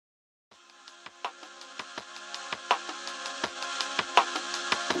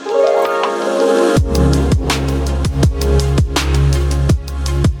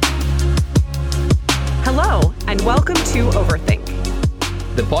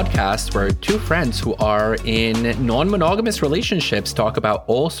podcast where two friends who are in non-monogamous relationships talk about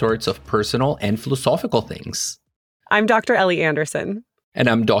all sorts of personal and philosophical things. I'm Dr. Ellie Anderson. And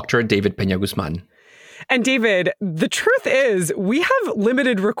I'm Dr. David Peña-Guzman. And David, the truth is we have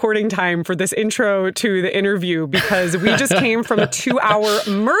limited recording time for this intro to the interview because we just came from a 2-hour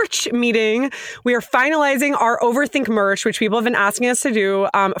merch meeting. We are finalizing our Overthink merch, which people have been asking us to do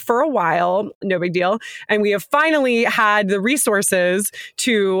for a while. No big deal. And we have finally had the resources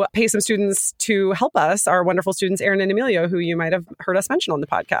to pay some students to help us, our wonderful students, Aaron and Emilio, who you might have heard us mention on the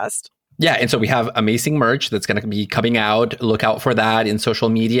podcast. Yeah, and so we have amazing merch that's going to be coming out. Look out for that in social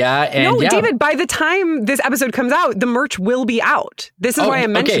media. And David, by the time this episode comes out, the merch will be out. This is why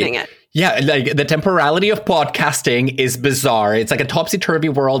I'm mentioning it. Yeah, like the temporality of podcasting is bizarre. It's like a topsy-turvy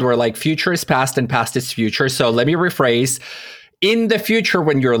world where like future is past and past is future. So let me rephrase. In the future,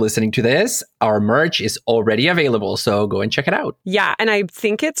 when you're listening to this, our merch is already available. So go and check it out. Yeah, and I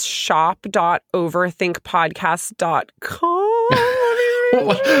think it's shop.overthinkpodcast.com.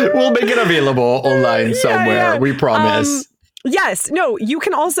 We'll make it available online somewhere. We promise. Yes. No, you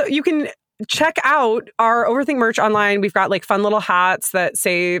can check out our Overthink merch online. We've got like fun little hats that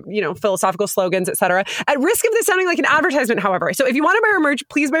say, philosophical slogans, etc. At risk of this sounding like an advertisement, however. So if you want to buy our merch,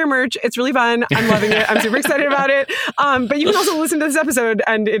 please buy our merch. It's really fun. I'm loving it. I'm super excited about it. But you can also listen to this episode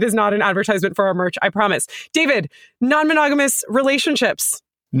and it is not an advertisement for our merch, I promise. David, non-monogamous relationships.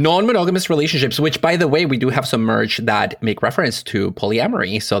 Non-monogamous relationships, which, by the way, we do have some merch that make reference to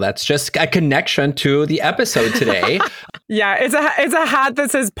polyamory. So that's just a connection to the episode today. Yeah, it's a hat that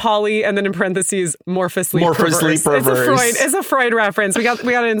says poly and then in parentheses, morphously perverse. It's a Freud reference. We got it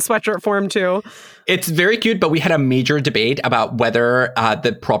in sweatshirt form too. It's very cute, but we had a major debate about whether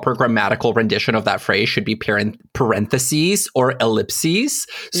the proper grammatical rendition of that phrase should be parentheses or ellipses.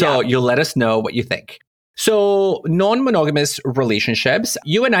 So you'll let us know what you think. So non-monogamous relationships,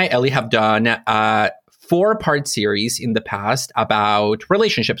 you and I, Ellie, have done a 4-part series in the past about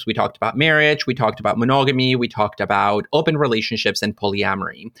relationships. We talked about marriage, we talked about monogamy, we talked about open relationships and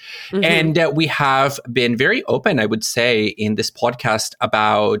polyamory. Mm-hmm. And we have been very open, I would say, in this podcast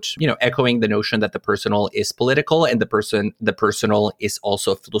about, echoing the notion that the personal is political and the personal is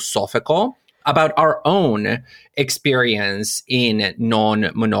also philosophical, about our own experience in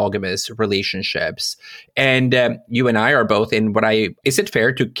non-monogamous relationships. And you and I are both in is it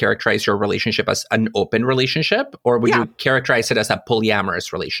fair to characterize your relationship as an open relationship, or would you characterize it as a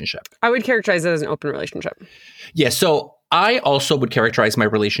polyamorous relationship? I would characterize it as an open relationship. Yeah, so I also would characterize my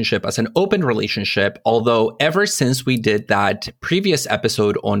relationship as an open relationship, although ever since we did that previous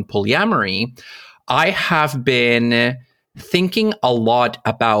episode on polyamory, I have been thinking a lot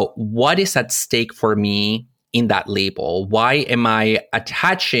about what is at stake for me in that label. Why am I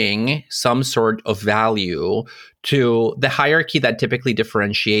attaching some sort of value to the hierarchy that typically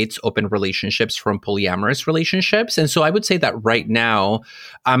differentiates open relationships from polyamorous relationships? And so I would say that right now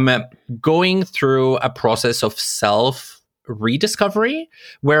I'm going through a process of rediscovery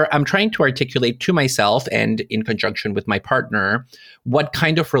where I'm trying to articulate to myself and in conjunction with my partner what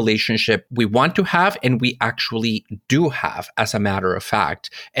kind of relationship we want to have and we actually do have, as a matter of fact.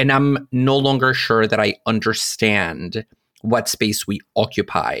 And I'm no longer sure that I understand what space we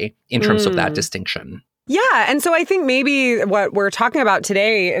occupy in terms of that distinction. Yeah. And so I think maybe what we're talking about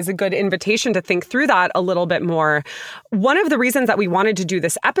today is a good invitation to think through that a little bit more. One of the reasons that we wanted to do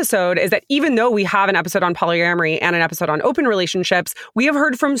this episode is that even though we have an episode on polyamory and an episode on open relationships, we have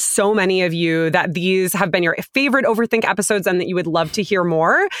heard from so many of you that these have been your favorite Overthink episodes and that you would love to hear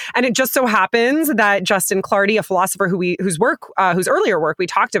more. And it just so happens that Justin Clardy, a philosopher whose earlier work we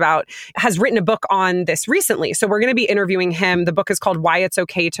talked about, has written a book on this recently. So we're going to be interviewing him. The book is called Why It's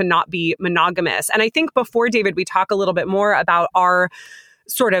Okay to Not Be Monogamous. And I think before, David, we talk a little bit more about our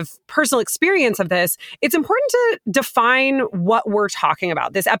sort of personal experience of this, it's important to define what we're talking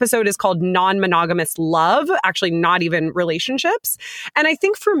about. This episode is called Non-Monogamous Love, actually not even relationships. And I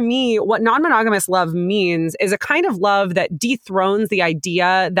think for me, what non-monogamous love means is a kind of love that dethrones the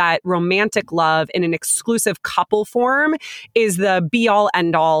idea that romantic love in an exclusive couple form is the be-all,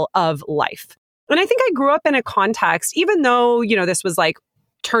 end-all of life. And I think I grew up in a context, even though, this was like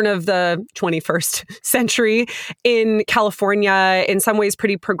turn of the 21st century in California, in some ways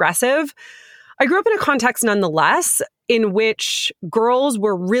pretty progressive. I grew up in a context nonetheless in which girls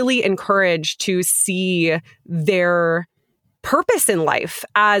were really encouraged to see their purpose in life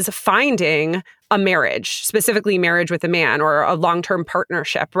as finding a marriage, specifically marriage with a man or a long-term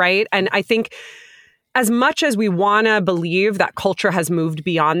partnership, right? And I think as much as we want to believe that culture has moved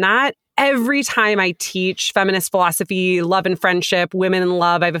beyond that, every time I teach feminist philosophy, love and friendship, women in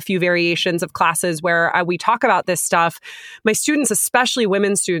love, I have a few variations of classes where we talk about this stuff. My students, especially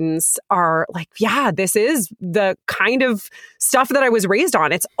women students, are like, yeah, this is the kind of stuff that I was raised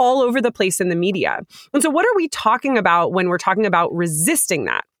on. It's all over the place in the media. And so what are we talking about when we're talking about resisting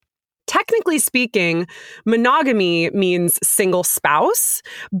that? Technically speaking, monogamy means single spouse,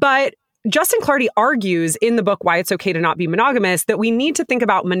 but Justin Clardy argues in the book Why It's Okay to Not Be Monogamous that we need to think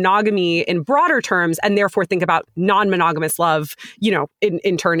about monogamy in broader terms and therefore think about non-monogamous love,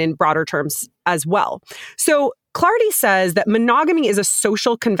 in turn in broader terms as well. So Clardy says that monogamy is a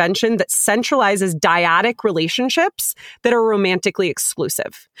social convention that centralizes dyadic relationships that are romantically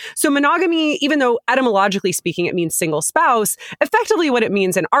exclusive. So monogamy, even though etymologically speaking it means single spouse, effectively what it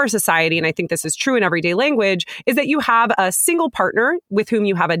means in our society, and I think this is true in everyday language, is that you have a single partner with whom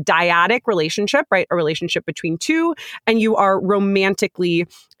you have a dyadic relationship, right? A relationship between two, and you are romantically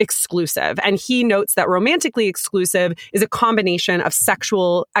exclusive. And he notes that romantically exclusive is a combination of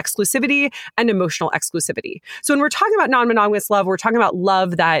sexual exclusivity and emotional exclusivity. So when we're talking about non-monogamous love, we're talking about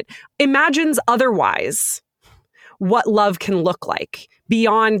love that imagines otherwise what love can look like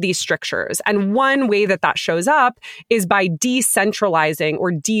beyond these strictures. And one way that that shows up is by decentralizing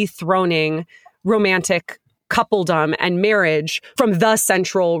or dethroning romantic coupledom and marriage from the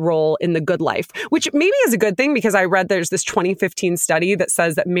central role in the good life, which maybe is a good thing because I read there's this 2015 study that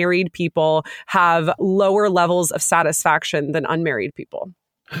says that married people have lower levels of satisfaction than unmarried people.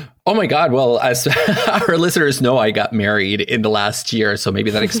 Oh my God. Well, as our listeners know, I got married in the last year. So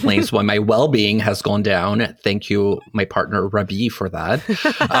maybe that explains why my well-being has gone down. Thank you, my partner, Rabi, for that.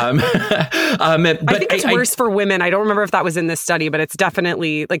 But I think it's worse for women. I don't remember if that was in this study, but it's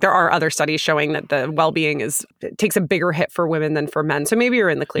definitely like there are other studies showing that the well-being takes a bigger hit for women than for men. So maybe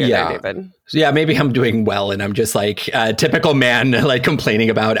you're in the clear there, David. Yeah, maybe I'm doing well and I'm just like a typical man, like complaining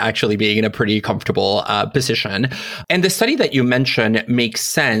about actually being in a pretty comfortable position. And the study that you mentioned makes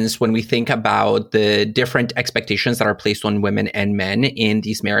sense when we think about the different expectations that are placed on women and men in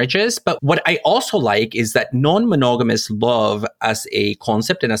these marriages. But what I also like is that non-monogamous love as a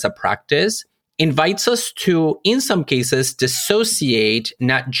concept and as a practice invites us to, in some cases, dissociate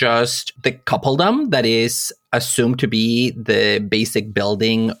not just the coupledom that is assumed to be the basic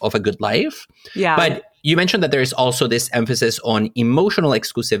building of a good life, but you mentioned that there is also this emphasis on emotional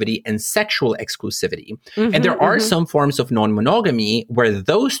exclusivity and sexual exclusivity. And there are some forms of non-monogamy where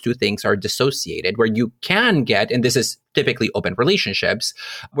those two things are dissociated, where you can get, and this is typically open relationships,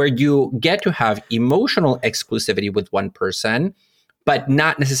 where you get to have emotional exclusivity with one person, but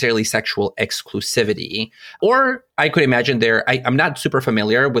not necessarily sexual exclusivity. Or I could imagine I'm not super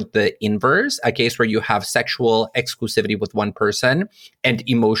familiar with the inverse, a case where you have sexual exclusivity with one person and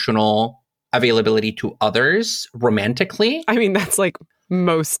emotional availability to others romantically. I mean, that's like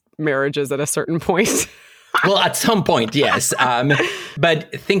most marriages at a certain point. Well, at some point, yes.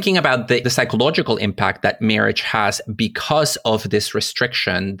 But thinking about the psychological impact that marriage has because of this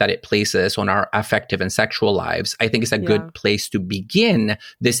restriction that it places on our affective and sexual lives, I think is a good place to begin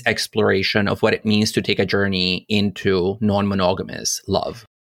this exploration of what it means to take a journey into non-monogamous love.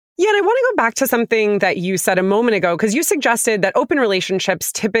 Yeah, and I want to go back to something that you said a moment ago, because you suggested that open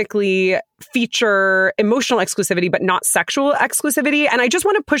relationships typically feature emotional exclusivity, but not sexual exclusivity. And I just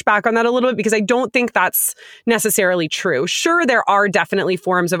want to push back on that a little bit because I don't think that's necessarily true. Sure, there are definitely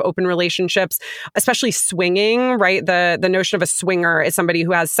forms of open relationships, especially swinging, right? The notion of a swinger is somebody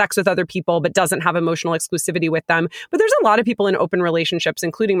who has sex with other people, but doesn't have emotional exclusivity with them. But there's a lot of people in open relationships,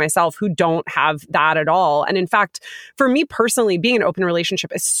 including myself, who don't have that at all. And in fact, for me personally, being in an open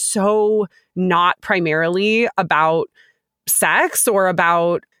relationship is so not primarily about sex or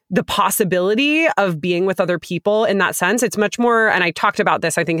about the possibility of being with other people in that sense. It's much more, and I talked about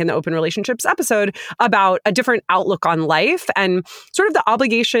this, I think, in the open relationships episode, about a different outlook on life and sort of the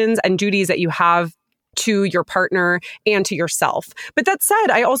obligations and duties that you have to your partner and to yourself. But that said,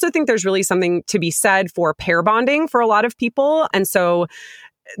 I also think there's really something to be said for pair bonding for a lot of people. And so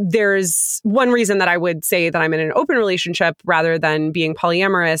there's one reason that I would say that I'm in an open relationship rather than being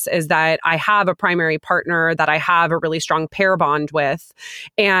polyamorous is that I have a primary partner that I have a really strong pair bond with.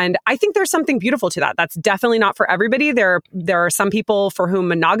 And I think there's something beautiful to that. That's definitely not for everybody. There are some people for whom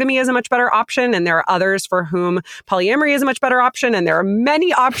monogamy is a much better option, and there are others for whom polyamory is a much better option. And there are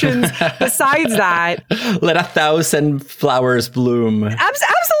many options besides that. Let 1,000 flowers bloom.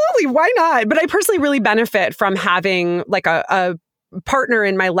 Absolutely. Why not? But I personally really benefit from having like a partner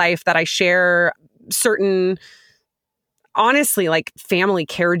in my life that I share certain, honestly, like family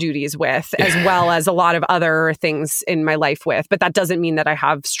care duties with, as well as a lot of other things in my life with. But that doesn't mean that I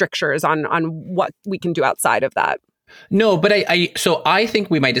have strictures on what we can do outside of that. No, but so I think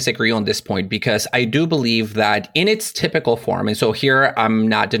we might disagree on this point because I do believe that in its typical form, and so here I'm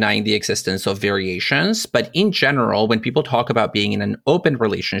not denying the existence of variations, but in general, when people talk about being in an open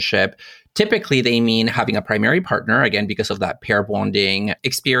relationship, typically they mean having a primary partner, again, because of that pair bonding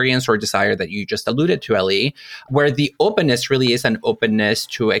experience or desire that you just alluded to, Ellie, where the openness really is an openness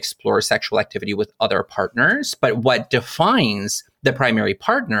to explore sexual activity with other partners. But what defines the primary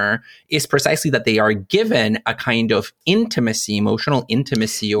partner is precisely that they are given a kind of intimacy, emotional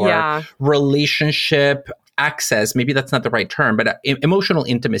intimacy, or relationship access. Maybe that's not the right term, but emotional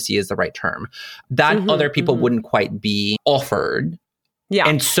intimacy is the right term that other people wouldn't quite be offered. Yeah.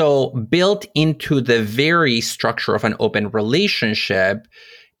 And so built into the very structure of an open relationship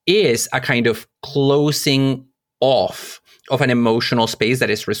is a kind of closing off of an emotional space that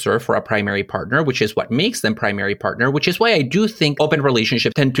is reserved for a primary partner, which is what makes them primary partner, which is why I do think open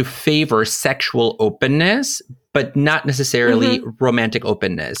relationships tend to favor sexual openness, but not necessarily romantic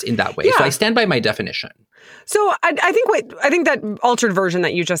openness in that way. Yeah. So I stand by my definition. So I think that altered version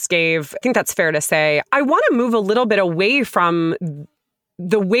that you just gave, I think that's fair to say. I want to move a little bit away from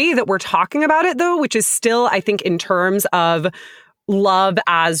the way that we're talking about it, though, which is still, I think, in terms of love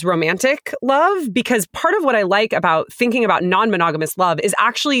as romantic love, because part of what I like about thinking about non-monogamous love is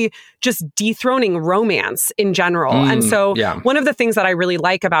actually just dethroning romance in general. And so one of the things that I really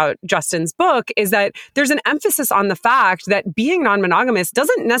like about Justin's book is that there's an emphasis on the fact that being non-monogamous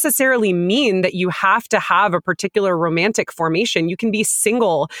doesn't necessarily mean that you have to have a particular romantic formation. You can be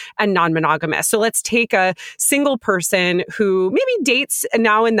single and non-monogamous. So let's take a single person who maybe dates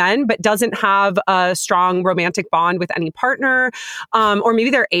now and then, but doesn't have a strong romantic bond with any partner. Or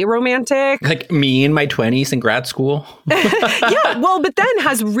maybe they're aromantic. Like me in my 20s in grad school. Yeah, well, but then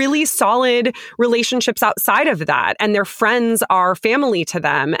has really solid relationships outside of that. And their friends are family to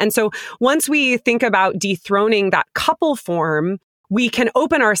them. And so once we think about dethroning that couple form, we can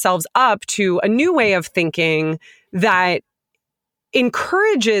open ourselves up to a new way of thinking that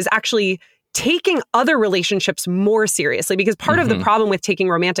encourages actually taking other relationships more seriously. Because part of the problem with taking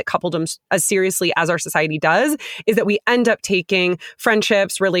romantic coupledom as seriously as our society does is that we end up taking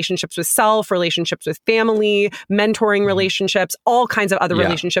friendships, relationships with self, relationships with family, mentoring relationships, all kinds of other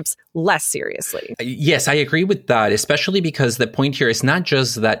relationships less seriously. Yes, I agree with that, especially because the point here is not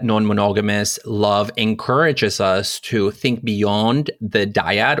just that non-monogamous love encourages us to think beyond the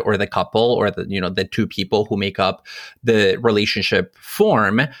dyad or the couple or the two people who make up the relationship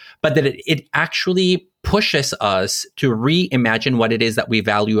form, but that it actually pushes us to reimagine what it is that we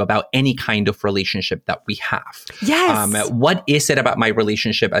value about any kind of relationship that we have. Yes. What is it about my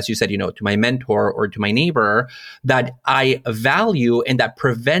relationship, as you said, to my mentor or to my neighbor that I value and that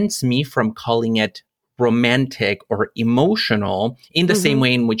prevents me from calling it romantic or emotional in the same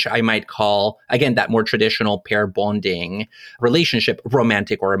way in which I might call, again, that more traditional pair bonding relationship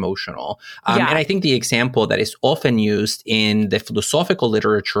romantic or emotional. And I think the example that is often used in the philosophical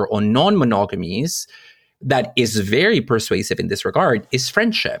literature on non-monogamies that is very persuasive in this regard is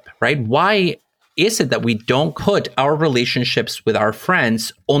friendship, right? Why is it that we don't put our relationships with our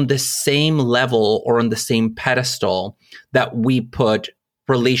friends on the same level or on the same pedestal that we put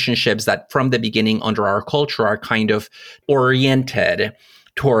relationships that from the beginning under our culture are kind of oriented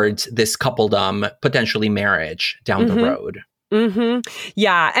towards this coupledom, potentially marriage down the road?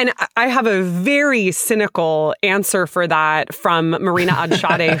 Yeah. And I have a very cynical answer for that from Marina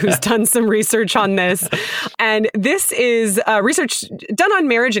Adshadeh, who's done some research on this. And this is research done on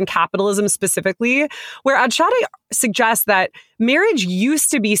marriage and capitalism specifically, where Adshadeh suggests that marriage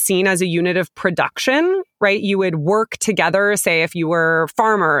used to be seen as a unit of production, right? You would work together, say if you were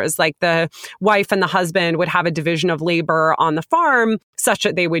farmers, like the wife and the husband would have a division of labor on the farm such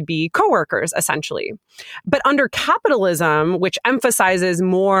that they would be coworkers, essentially. But under capitalism, which emphasizes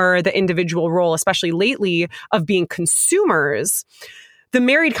more the individual role, especially lately, of being consumers, the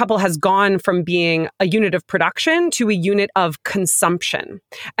married couple has gone from being a unit of production to a unit of consumption.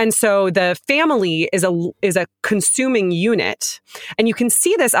 And so the family is a consuming unit. And you can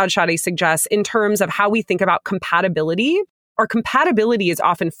see this, Adshadeh suggests, in terms of how we think about compatibility. Our compatibility is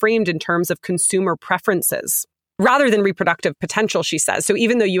often framed in terms of consumer preferences rather than reproductive potential, she says. So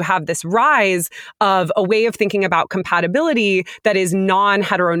even though you have this rise of a way of thinking about compatibility that is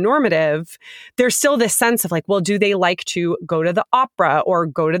non-heteronormative, there's still this sense of like, well, do they like to go to the opera or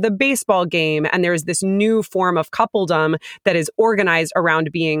go to the baseball game? And there's this new form of coupledom that is organized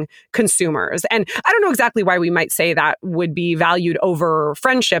around being consumers. And I don't know exactly why we might say that would be valued over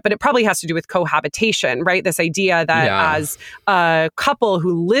friendship, but it probably has to do with cohabitation, right? This idea that as a couple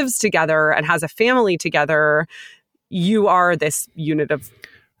who lives together and has a family together, you are this unit of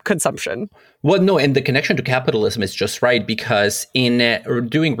consumption. Well, no, and the connection to capitalism is just right, because in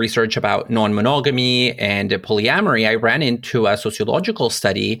doing research about non-monogamy and polyamory, I ran into a sociological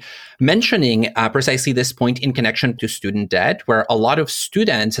study mentioning precisely this point in connection to student debt, where a lot of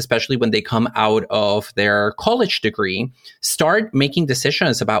students, especially when they come out of their college degree, start making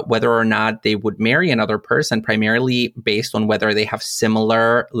decisions about whether or not they would marry another person, primarily based on whether they have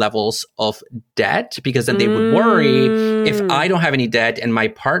similar levels of debt, because then they would worry, if I don't have any debt and my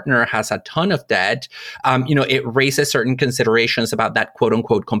partner has a ton of debt, it raises certain considerations about that quote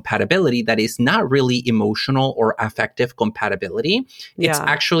unquote compatibility that is not really emotional or affective compatibility. It's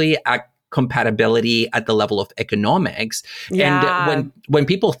actually a compatibility at the level of economics. Yeah. And when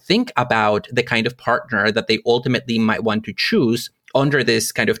people think about the kind of partner that they ultimately might want to choose under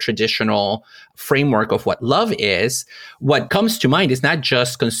this kind of traditional framework of what love is, what comes to mind is not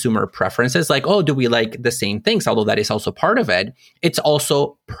just consumer preferences, like, oh, do we like the same things? Although that is also part of it. It's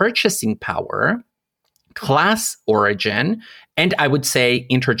also purchasing power, class origin, and I would say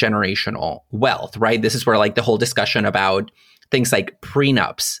intergenerational wealth, right? This is where like the whole discussion about things like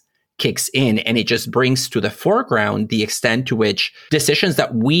prenups kicks in, and it just brings to the foreground the extent to which decisions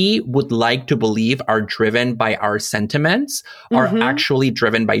that we would like to believe are driven by our sentiments are actually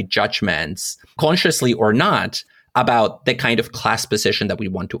driven by judgments, consciously or not, about the kind of class position that we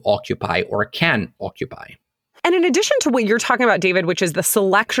want to occupy or can occupy. And in addition to what you're talking about, David, which is the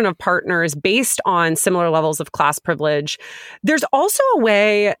selection of partners based on similar levels of class privilege, there's also a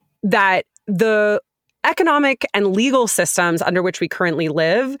way that the economic and legal systems under which we currently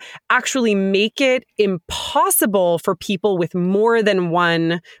live actually make it impossible for people with more than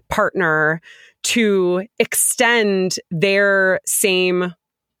one partner to extend their same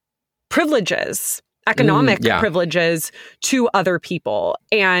privileges, economic privileges, to other people.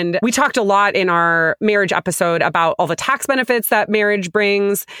 And we talked a lot in our marriage episode about all the tax benefits that marriage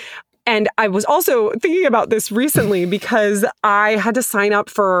brings. And I was also thinking about this recently because I had to sign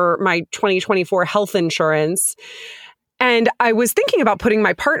up for my 2024 health insurance. And I was thinking about putting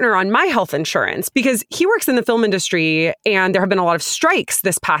my partner on my health insurance because he works in the film industry and there have been a lot of strikes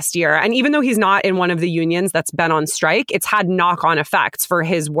this past year. And even though he's not in one of the unions that's been on strike, it's had knock-on effects for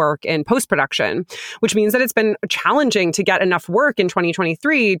his work in post-production, which means that it's been challenging to get enough work in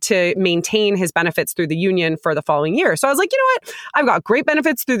 2023 to maintain his benefits through the union for the following year. So I was like, you know what? I've got great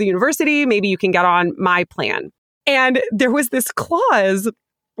benefits through the university. Maybe you can get on my plan. And there was this clause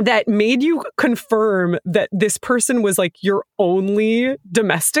that made you confirm that this person was like your only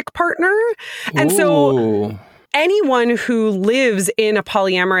domestic partner. And so anyone who lives in a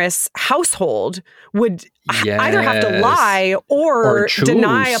polyamorous household would either have to lie or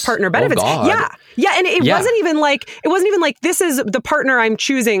deny a partner benefits. Yeah. And it wasn't even like this is the partner I'm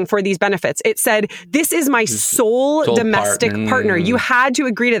choosing for these benefits. It said, this is my sole domestic partner. You had to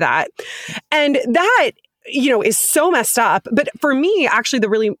agree to that. And that, is so messed up. But for me, actually, the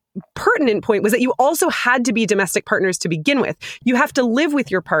really pertinent point was that you also had to be domestic partners to begin with. You have to live with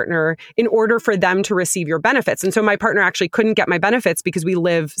your partner in order for them to receive your benefits. And so my partner actually couldn't get my benefits because we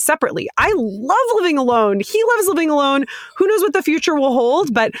live separately. I love living alone. He loves living alone. Who knows what the future will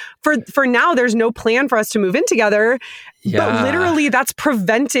hold? But for now, there's no plan for us to move in together. But literally, that's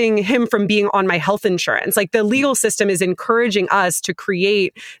preventing him from being on my health insurance. Like the legal system is encouraging us to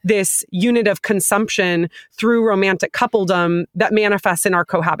create this unit of consumption through romantic coupledom that manifests in our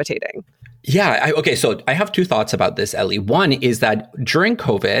cohabitating. Yeah. So I have two thoughts about this, Ellie. One is that during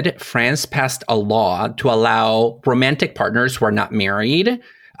COVID, France passed a law to allow romantic partners who are not married,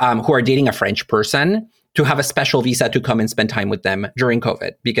 who are dating a French person, to have a special visa to come and spend time with them during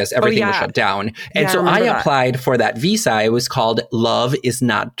COVID because everything was shut down. And so I applied for that visa. It was called Love is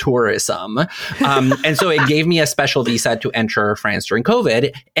Not Tourism. And so it gave me a special visa to enter France during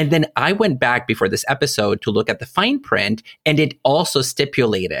COVID. And then I went back before this episode to look at the fine print, and it also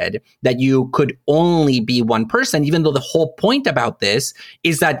stipulated that you could only be one person, even though the whole point about this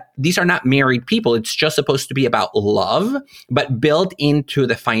is that these are not married people. It's just supposed to be about love, but built into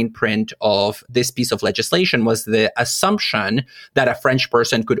the fine print of this piece of legislation was the assumption that a French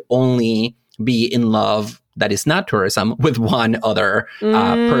person could only be in love, that is not tourism, with one other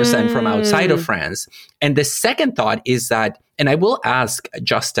person from outside of France. And the second thought is that, and I will ask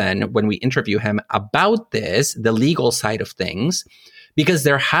Justin when we interview him about this, the legal side of things, because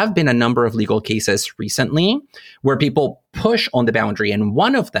there have been a number of legal cases recently where people push on the boundary. And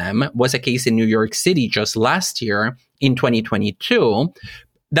one of them was a case in New York City just last year in 2022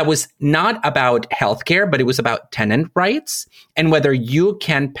 that was not about healthcare, but it was about tenant rights and whether you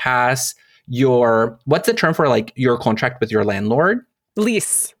can pass your, what's the term for like your contract with your landlord?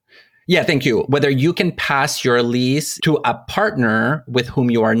 Lease. Yeah, thank you. Whether you can pass your lease to a partner with whom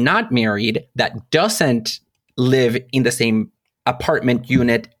you are not married that doesn't live in the same apartment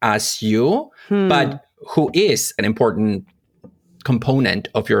unit as you, but who is an important component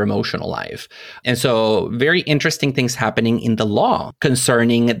of your emotional life. And so very interesting things happening in the law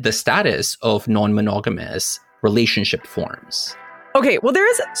concerning the status of non-monogamous relationship forms. Okay, well, there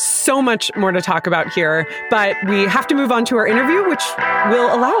is so much more to talk about here, but we have to move on to our interview, which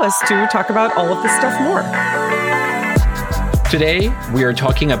will allow us to talk about all of this stuff more. Today, we are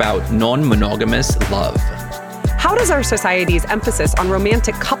talking about non-monogamous love. How does our society's emphasis on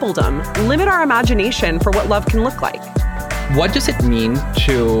romantic coupledom limit our imagination for what love can look like? What does it mean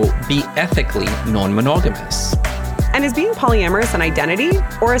to be ethically non-monogamous? And is being polyamorous an identity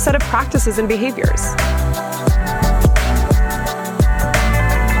or a set of practices and behaviors?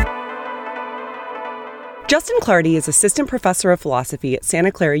 Justin Clardy is assistant professor of philosophy at Santa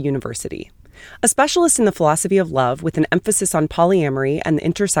Clara University. A specialist in the philosophy of love with an emphasis on polyamory and the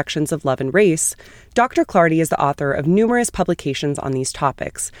intersections of love and race, Dr. Clardy is the author of numerous publications on these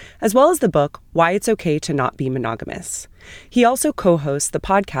topics, as well as the book Why It's Okay to Not Be Monogamous. He also co-hosts the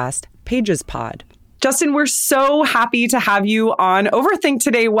podcast Pages Pod. Justin, we're so happy to have you on Overthink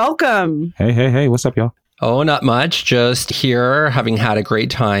today. Welcome. Hey. What's up, y'all? Oh, not much. Just here, having had a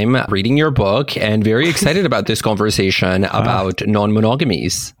great time reading your book and very excited about this conversation about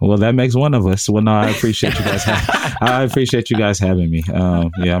non-monogamies. Well, that makes one of us. Well, no, I appreciate you guys. I appreciate you guys having me.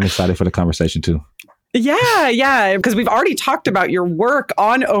 Yeah, I'm excited for the conversation too. Yeah, because we've already talked about your work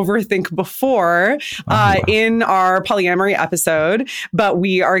on Overthink before in our polyamory episode, but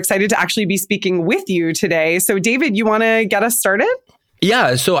we are excited to actually be speaking with you today. So, David, you want to get us started?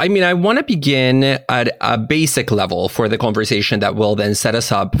 Yeah. So, I want to begin at a basic level for the conversation that will then set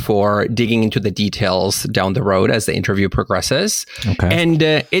us up for digging into the details down the road as the interview progresses. Okay. And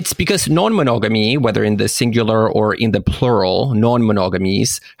it's because non-monogamy, whether in the singular or in the plural,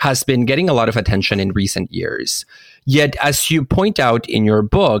 non-monogamies, has been getting a lot of attention in recent years. Yet, as you point out in your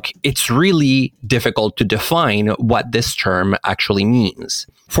book, it's really difficult to define what this term actually means.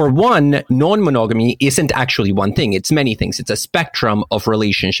 For one, non-monogamy isn't actually one thing. It's many things. It's a spectrum of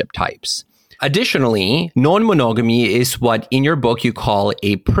relationship types. Additionally, non-monogamy is what in your book you call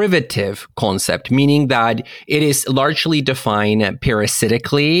a privative concept, meaning that it is largely defined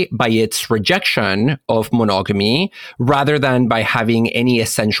parasitically by its rejection of monogamy rather than by having any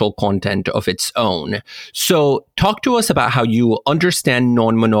essential content of its own. So talk to us about how you understand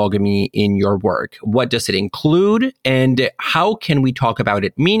non-monogamy in your work. What does it include? And how can we talk about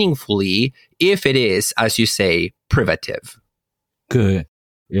it meaningfully if it is, as you say, privative? Good.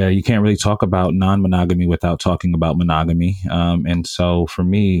 Yeah, you can't really talk about non-monogamy without talking about monogamy. And so for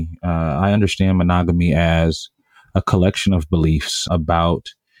me, I understand monogamy as a collection of beliefs about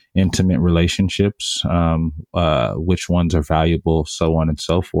intimate relationships, which ones are valuable, so on and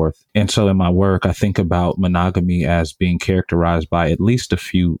so forth. And so in my work, I think about monogamy as being characterized by at least a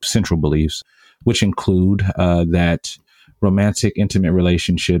few central beliefs, which include that romantic, intimate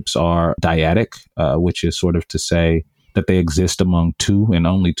relationships are dyadic, which is sort of to say that they exist among two and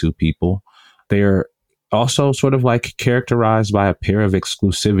only two people. They're also sort of like characterized by a pair of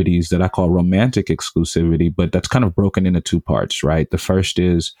exclusivities that I call romantic exclusivity, but that's kind of broken into two parts, right? The first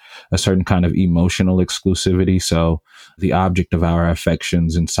is a certain kind of emotional exclusivity. So the object of our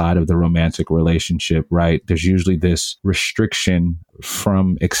affections inside of the romantic relationship, right? There's usually this restriction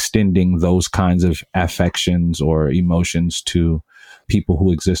from extending those kinds of affections or emotions to people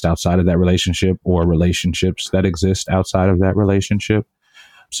who exist outside of that relationship or relationships that exist outside of that relationship.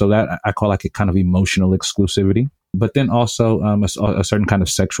 So that I call like a kind of emotional exclusivity, but then also a certain kind of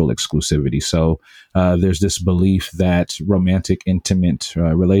sexual exclusivity. So there's this belief that romantic, intimate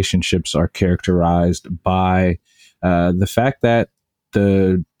relationships are characterized by the fact that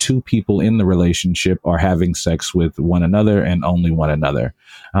the two people in the relationship are having sex with one another and only one another.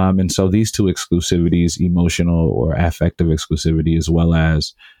 And so these two exclusivities, emotional or affective exclusivity, as well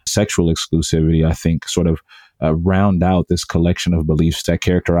as sexual exclusivity, I think sort of round out this collection of beliefs that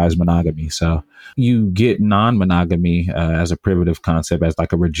characterize monogamy. So you get non-monogamy as a privative concept, as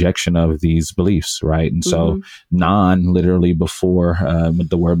like a rejection of these beliefs, right? And so non, literally before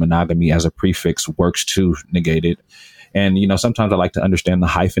the word monogamy as a prefix, works to negate it. And, you know, sometimes I like to understand the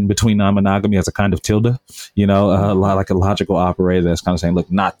hyphen between non-monogamy as a kind of tilde, you know, like a logical operator that's kind of saying, look,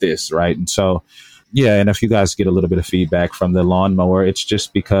 not this, right? And so, yeah, and if you guys get a little bit of feedback from the lawnmower, it's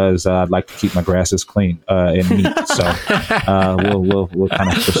just because I'd like to keep my grasses clean and neat. So we'll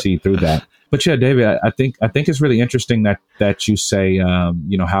kind of proceed through that. But yeah, David, I think it's really interesting that you say,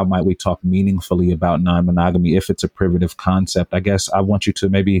 you know, how might we talk meaningfully about non-monogamy if it's a privative concept? I guess I want you to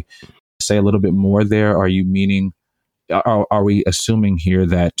maybe say a little bit more there? Are you meaning, are we assuming here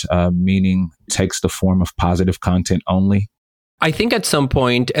that meaning takes the form of positive content only? I think at some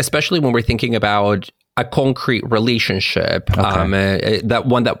point, especially when we're thinking about a concrete relationship, that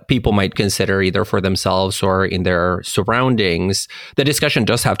one that people might consider either for themselves or in their surroundings, the discussion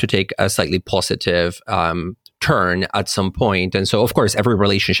does have to take a slightly positive turn at some point. And so, of course, every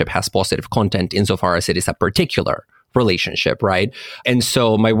relationship has positive content insofar as it is a particular relationship, right? And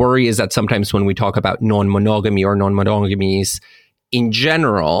so my worry is that sometimes when we talk about non-monogamy or non-monogamies in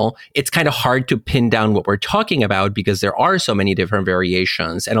general, it's kind of hard to pin down what we're talking about because there are so many different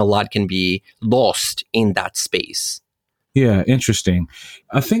variations and a lot can be lost in that space. Yeah, interesting.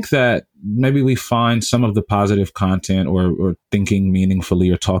 I think that maybe we find some of the positive content or thinking meaningfully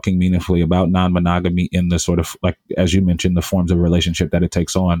or talking meaningfully about non-monogamy in the sort of, like, as you mentioned, the forms of relationship that it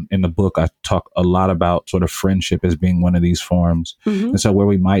takes on. In the book, I talk a lot about sort of friendship as being one of these forms. Mm-hmm. And so where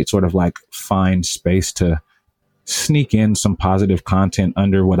we might sort of like find space to sneak in some positive content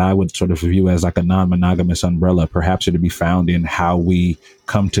under what I would sort of view as like a non-monogamous umbrella, perhaps it would be found in how we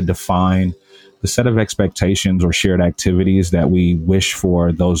come to define the set of expectations or shared activities that we wish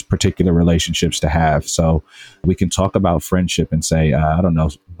for those particular relationships to have. So we can talk about friendship and say, I don't know,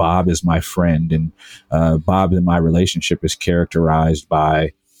 Bob is my friend, and Bob in my relationship is characterized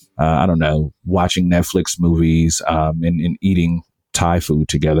by, I don't know, watching Netflix movies and eating Thai food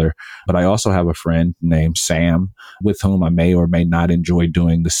together. But I also have a friend named Sam with whom I may or may not enjoy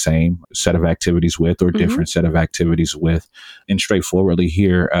doing the same set of activities with or different set of activities with. And straightforwardly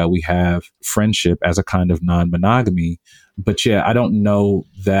here, we have friendship as a kind of non-monogamy. But yeah, I don't know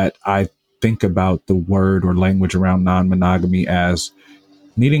that I think about the word or language around non-monogamy as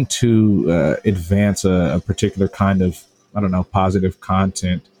needing to advance a particular kind of, I don't know, positive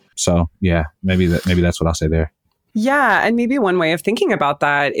content. So yeah, maybe that's what I'll say there. Yeah. And maybe one way of thinking about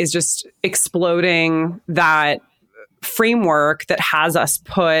that is just exploding that framework that has us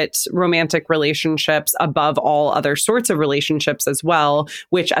put romantic relationships above all other sorts of relationships as well,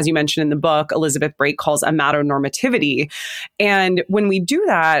 which, as you mentioned in the book, Elizabeth Brake calls amatonormativity. And when we do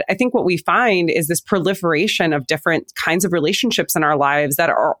that, I think what we find is this proliferation of different kinds of relationships in our lives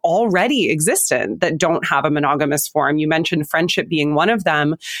that are already existent, that don't have a monogamous form. You mentioned friendship being one of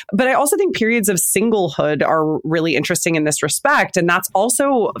them, but I also think periods of singlehood are really interesting in this respect. And that's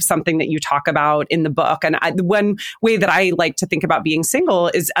also something that you talk about in the book. And one way that I like to think about being single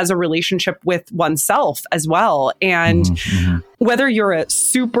is as a relationship with oneself as well. And whether you're a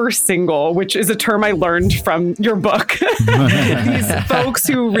super single, which is a term I learned from your book, these folks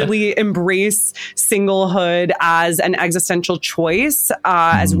who really embrace singlehood as an existential choice,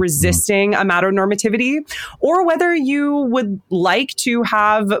 as resisting amatonormativity, or whether you would like to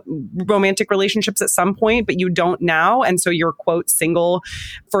have romantic relationships at some point, but you don't now. And so you're, quote, single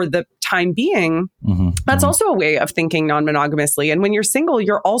for the time being. That's also a way of thinking non-monogamously. And when you're single,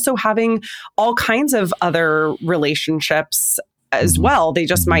 you're also having all kinds of other relationships as well. They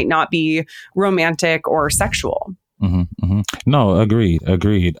just might not be romantic or sexual. No, agreed.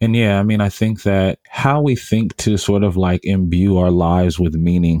 And yeah, I mean, I think that how we think to sort of like imbue our lives with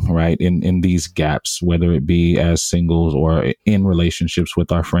meaning, right, in these gaps, whether it be as singles or in relationships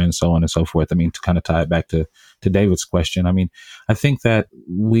with our friends, so on and so forth. I mean, to kind of tie it back to David's question, I mean, I think that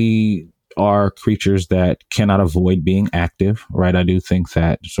we are creatures that cannot avoid being active, right? I do think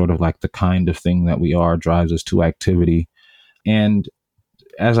that sort of like the kind of thing that we are drives us to activity. And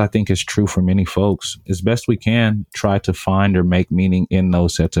as I think is true for many folks, as best we can try to find or make meaning in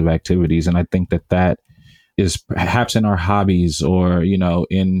those sets of activities. And I think that is perhaps in our hobbies or, you know,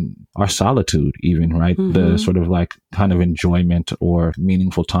 in our solitude even, right? The sort of like kind of enjoyment or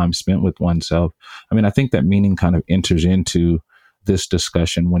meaningful time spent with oneself. I mean, I think that meaning kind of enters into this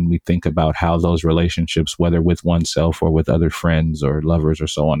discussion when we think about how those relationships, whether with oneself or with other friends or lovers or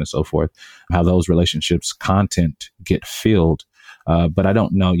so on and so forth, how those relationships content get filled. But I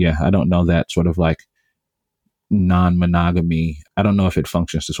don't know. Yeah, I don't know that sort of like non-monogamy. I don't know if it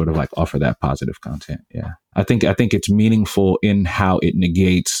functions to sort of like offer that positive content. Yeah, I think it's meaningful in how it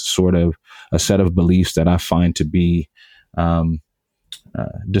negates sort of a set of beliefs that I find to be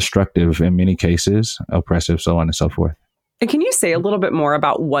destructive in many cases, oppressive, so on and so forth. And can you say a little bit more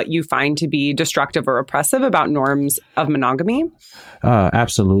about what you find to be destructive or oppressive about norms of monogamy?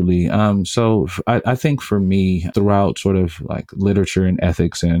 Absolutely. So I think for me, throughout sort of like literature and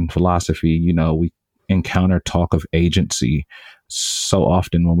ethics and philosophy, you know, we encounter talk of agency so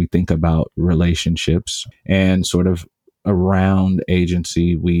often when we think about relationships, and sort of around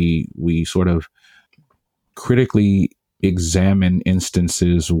agency, we sort of critically examine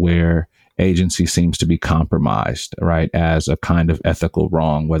instances where agency seems to be compromised, right, as a kind of ethical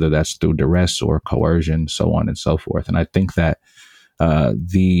wrong, whether that's through duress or coercion, so on and so forth. And I think that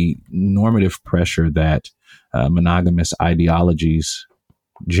the normative pressure that monogamous ideologies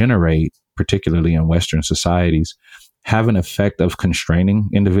generate, particularly in Western societies, have an effect of constraining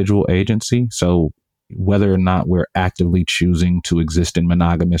individual agency. So whether or not we're actively choosing to exist in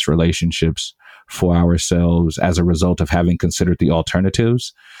monogamous relationships for ourselves as a result of having considered the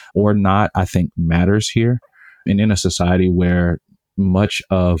alternatives or not, I think matters here. And in a society where much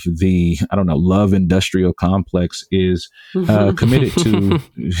of the, love industrial complex is committed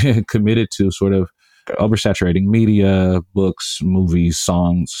to sort of oversaturating media, books, movies,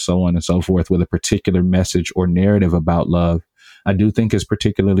 songs, so on and so forth, with a particular message or narrative about love, I do think is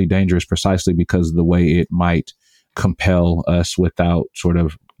particularly dangerous precisely because of the way it might compel us without sort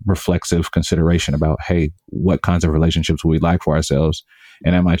of reflexive consideration about, hey, what kinds of relationships would we like for ourselves?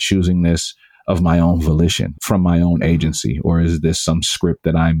 And am I choosing this of my own volition, from my own agency, or is this some script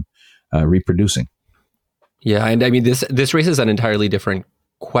that I'm reproducing? Yeah, and I mean, this raises an entirely different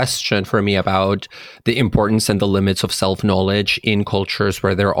question for me about the importance and the limits of self-knowledge in cultures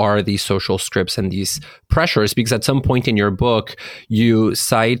where there are these social scripts and these pressures, because at some point in your book, you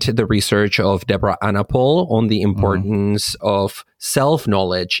cite the research of Deborah Anapol on the importance of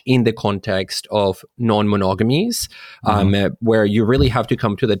self-knowledge in the context of non-monogamies, where you really have to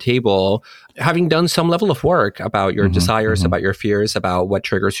come to the table having done some level of work about your desires, about your fears, about what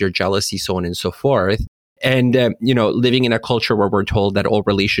triggers your jealousy, so on and so forth. And, living in a culture where we're told that all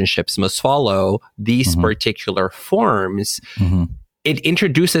relationships must follow these particular forms, it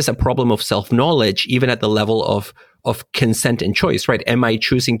introduces a problem of self-knowledge, even at the level of consent and choice, right? Am I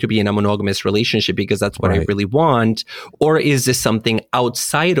choosing to be in a monogamous relationship because that's what I really want? Or is this something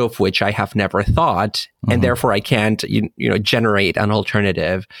outside of which I have never thought, and therefore I can't, generate an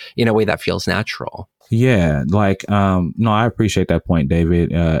alternative in a way that feels natural? Yeah, no, I appreciate that point,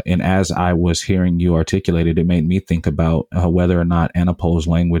 David. And as I was hearing you articulate it, it made me think about whether or not Anapol's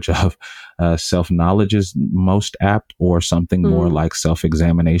language of self-knowledge is most apt, or something more like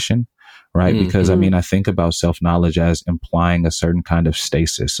self-examination, right? Because I think about self-knowledge as implying a certain kind of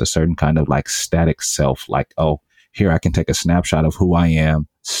stasis, a certain kind of like static self, like, oh, here I can take a snapshot of who I am,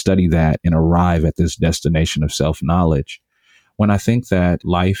 study that, and arrive at this destination of self-knowledge. When I think that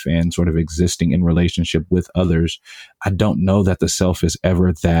life and sort of existing in relationship with others, I don't know that the self is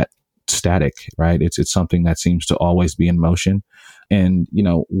ever that static, right? It's something that seems to always be in motion. And,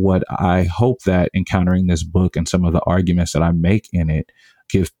 what I hope that encountering this book and some of the arguments that I make in it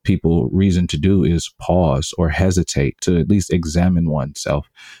give people reason to do is pause or hesitate to at least examine oneself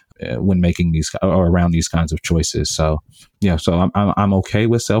when making these or around these kinds of choices. So, I'm okay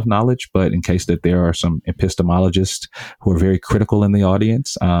with self-knowledge, but in case that there are some epistemologists who are very critical in the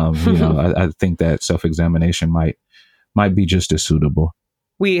audience, I think that self-examination might be just as suitable.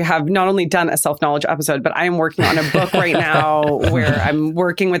 We have not only done a self-knowledge episode, but I am working on a book right now where I'm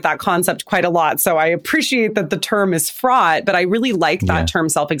working with that concept quite a lot. So I appreciate that the term is fraught, but I really like that term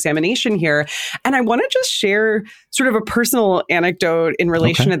self-examination here. And I want to just share sort of a personal anecdote in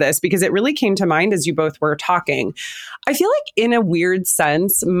relation to this, because it really came to mind as you both were talking. I feel like in a weird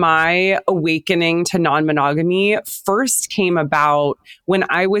sense, my awakening to non-monogamy first came about when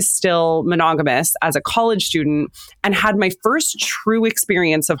I was still monogamous as a college student and had my first true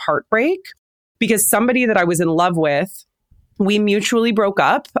experience of heartbreak, because somebody that I was in love with, we mutually broke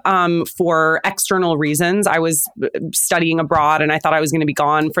up for external reasons. I was studying abroad and I thought I was going to be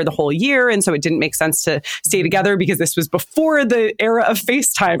gone for the whole year. And so it didn't make sense to stay together because this was before the era of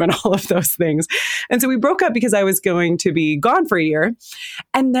FaceTime and all of those things. And so we broke up because I was going to be gone for a year.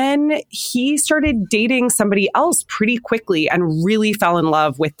 And then he started dating somebody else pretty quickly and really fell in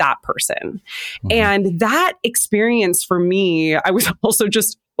love with that person. And that experience for me, I was also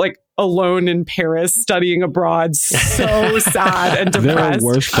just like alone in Paris studying abroad, so sad and depressed. There are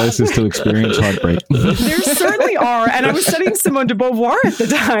worse places to experience heartbreak. There certainly are. And I was studying Simone de Beauvoir at the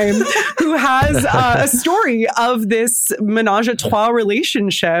time, who has a story of this menage a trois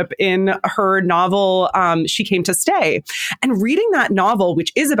relationship in her novel, She Came to Stay. And reading that novel,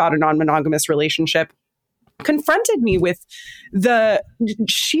 which is about a non-monogamous relationship, confronted me with the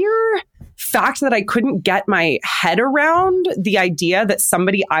sheer fact that I couldn't get my head around the idea that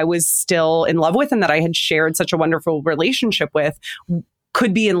somebody I was still in love with and that I had shared such a wonderful relationship with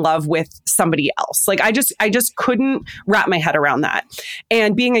could be in love with somebody else. Like I just couldn't wrap my head around that.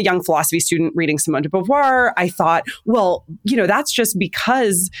 And being a young philosophy student reading Simone de Beauvoir, I thought, well, that's just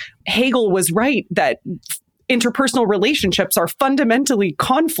because Hegel was right that interpersonal relationships are fundamentally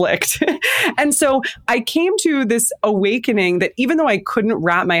conflict. And so I came to this awakening that even though I couldn't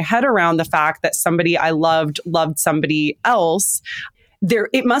wrap my head around the fact that somebody I loved somebody else,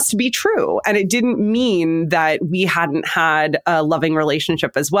 it must be true. And it didn't mean that we hadn't had a loving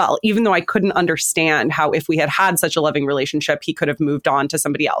relationship as well, even though I couldn't understand how if we had had such a loving relationship, he could have moved on to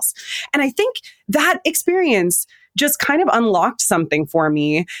somebody else. And I think that experience just kind of unlocked something for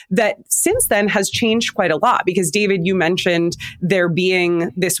me that since then has changed quite a lot. Because David, you mentioned there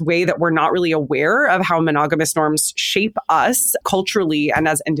being this way that we're not really aware of how monogamous norms shape us culturally and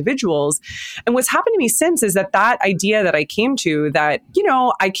as individuals. And what's happened to me since is that idea that I came to that,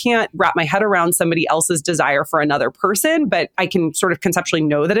 I can't wrap my head around somebody else's desire for another person, but I can sort of conceptually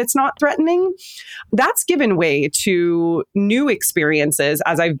know that it's not threatening. That's given way to new experiences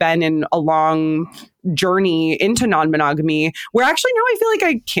as I've been in a long journey into non-monogamy, where actually now I feel like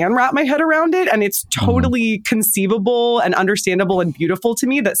I can wrap my head around it, and it's totally conceivable and understandable and beautiful to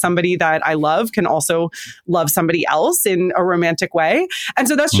me that somebody that I love can also love somebody else in a romantic way. And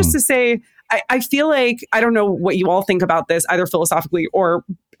so that's just to say, I feel like, I don't know what you all think about this, either philosophically or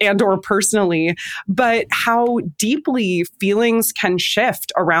personally, but how deeply feelings can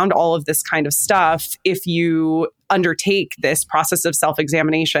shift around all of this kind of stuff if you undertake this process of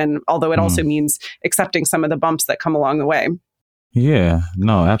self-examination, although it also means accepting some of the bumps that come along the way. Yeah,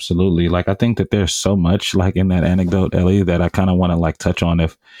 no, absolutely. Like, I think that there's so much like in that anecdote, Ellie, that I kind of want to like touch on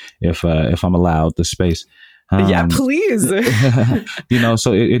if I'm allowed the space. Yeah, please.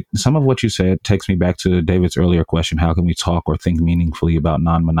 So some of what you said takes me back to David's earlier question: how can we talk or think meaningfully about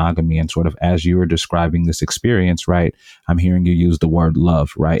non-monogamy? And sort of as you were describing this experience, right, I'm hearing you use the word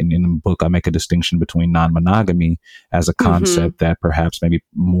love, right? And in the book, I make a distinction between non-monogamy as a concept that perhaps maybe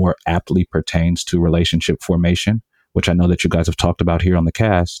more aptly pertains to relationship formation, which I know that you guys have talked about here on the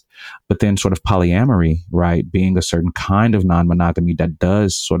cast, but then sort of polyamory, right, being a certain kind of non-monogamy that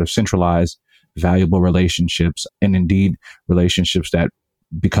does sort of centralize valuable relationships, and indeed relationships that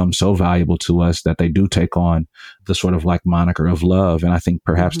become so valuable to us that they do take on the sort of like moniker of love. And I think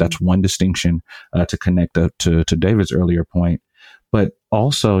perhaps that's one distinction to connect up to David's earlier point. But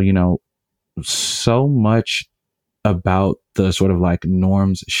also, so much about the sort of like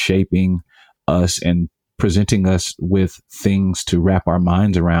norms shaping us and presenting us with things to wrap our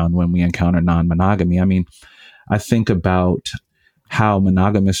minds around when we encounter non-monogamy. I mean, I think about how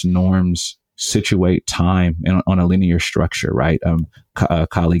monogamous norms situate time on a linear structure, right? A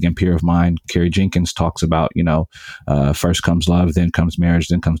colleague and peer of mine, Carrie Jenkins, talks about, first comes love, then comes marriage,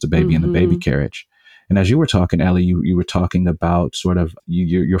 then comes the baby and the baby carriage. And as you were talking, Ellie, you were talking about sort of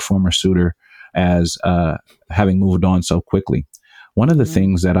your former suitor as having moved on so quickly. One of the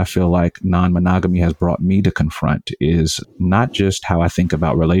things that I feel like non-monogamy has brought me to confront is not just how I think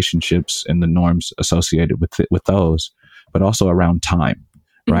about relationships and the norms associated with those, but also around time.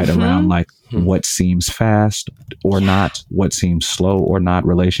 Right, around like what seems fast or not, what seems slow or not,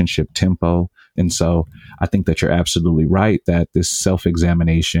 relationship tempo. And so I think that you're absolutely right that this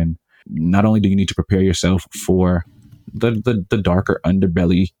self-examination, not only do you need to prepare yourself for the darker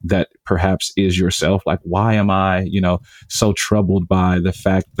underbelly that perhaps is yourself, like, why am I, so troubled by the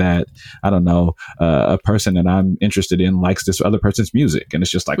fact that, I don't know, a person that I'm interested in likes this other person's music. And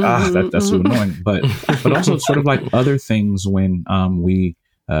it's just like, that's so annoying. But also sort of like other things when we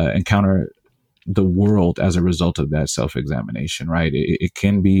encounter the world as a result of that self-examination, right? It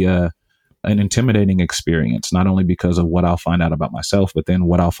can be an intimidating experience, not only because of what I'll find out about myself, but then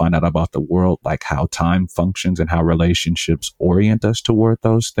what I'll find out about the world, like how time functions and how relationships orient us toward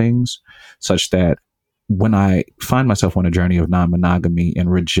those things, such that when I find myself on a journey of non-monogamy and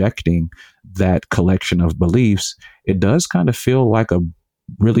rejecting that collection of beliefs, it does kind of feel like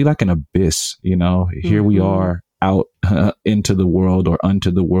really like an abyss, Here we are out into the world or unto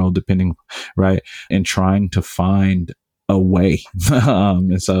the world, depending, right? And trying to find a way.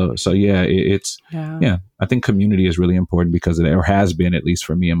 And so yeah, I think community is really important because there has been, at least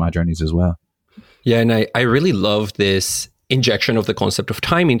for me in my journeys as well. Yeah. And I really love this injection of the concept of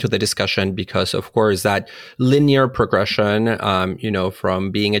time into the discussion, because of course that linear progression,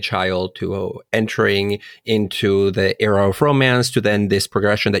 from being a child to entering into the era of romance to then this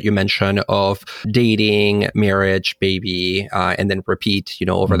progression that you mentioned of dating, marriage, baby, and then repeat,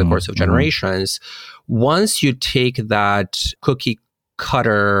 over the course of generations. Once you take that cookie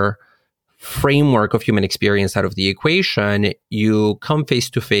cutter framework of human experience out of the equation, you come face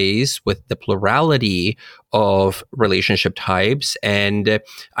to face with the plurality of relationship types. And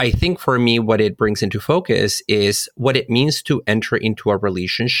I think for me, what it brings into focus is what it means to enter into a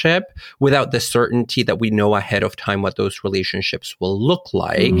relationship without the certainty that we know ahead of time what those relationships will look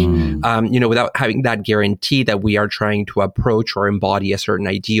like, without having that guarantee that we are trying to approach or embody a certain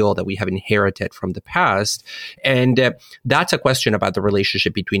ideal that we have inherited from the past. And that's a question about the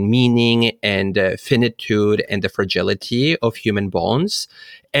relationship between meaning and finitude and the fragility of human bonds.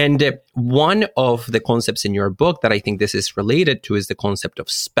 And one of the concepts in your book that I think this is related to is the concept of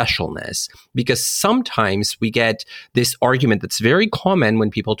specialness, because sometimes we get this argument that's very common when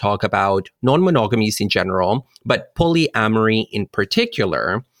people talk about non-monogamies in general, but polyamory in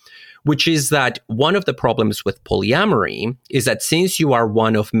particular, which is that one of the problems with polyamory is that since you are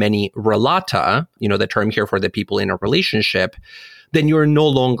one of many relata, the term here for the people in a relationship, then you're no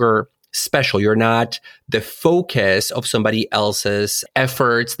longer special. You're not the focus of somebody else's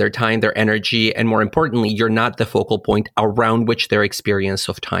efforts, their time, their energy, and more importantly, you're not the focal point around which their experience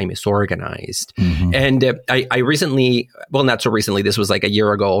of time is organized. Mm-hmm. And I recently, well, not so recently, this was like a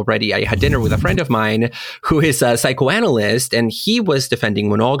year ago already, I had dinner with a friend of mine who is a psychoanalyst, and he was defending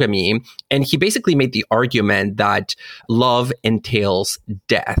monogamy, and he basically made the argument that love entails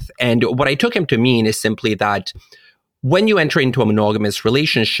death. And what I took him to mean is simply that when you enter into a monogamous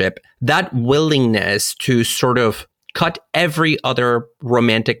relationship, that willingness to sort of cut every other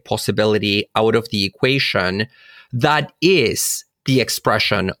romantic possibility out of the equation, that is the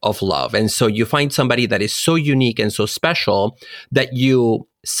expression of love. And so you find somebody that is so unique and so special that you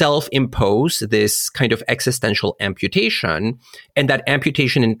self-impose this kind of existential amputation. And that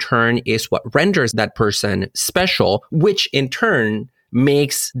amputation in turn is what renders that person special, which in turn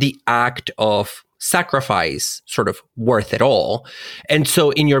makes the act of sacrifice sort of worth it all. And so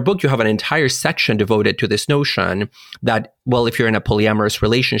in your book, you have an entire section devoted to this notion that, well, if you're in a polyamorous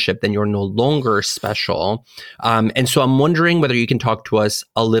relationship, then you're no longer special. And so I'm wondering whether you can talk to us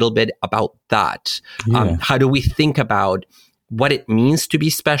a little bit about that. Yeah. How do we think about what it means to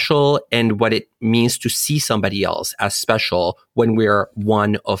be special and what it means to see somebody else as special when we're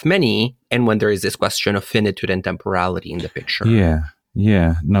one of many and when there is this question of finitude and temporality in the picture?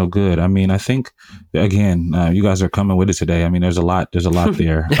 Yeah, no, good. I mean, I think, again, you guys are coming with it today. I mean, there's a lot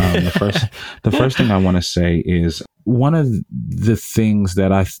there. The first thing I want to say is one of the things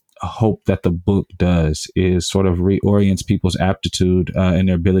that I hope that the book does is sort of reorients people's aptitude and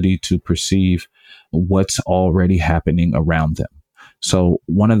their ability to perceive what's already happening around them. So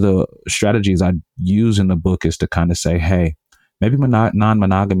one of the strategies I use in the book is to kind of say, hey, maybe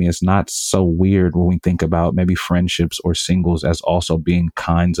non-monogamy is not so weird when we think about maybe friendships or singles as also being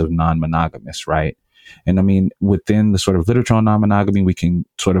kinds of non-monogamous, right? And I mean, within the sort of literature on non-monogamy, we can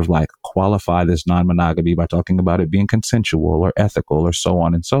sort of like qualify this non-monogamy by talking about it being consensual or ethical or so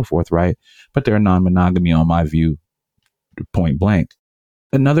on and so forth, right? But they're non-monogamy on my view, point blank.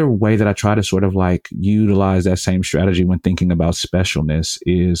 Another way that I try to sort of like utilize that same strategy when thinking about specialness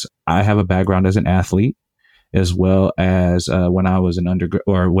is I have a background as an athlete, as well as when I was an undergrad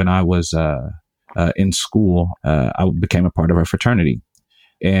or when I was in school, I became a part of a fraternity.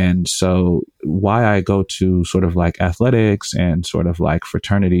 And so why I go to sort of like athletics and sort of like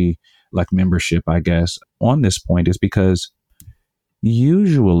fraternity, like membership, I guess, on this point is because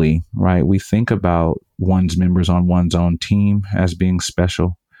usually, right, we think about one's members on one's own team as being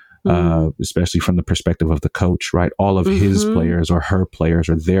special, especially from the perspective of the coach, right? All of his players or her players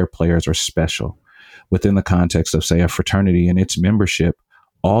or their players are special. Within the context of, say, a fraternity and its membership,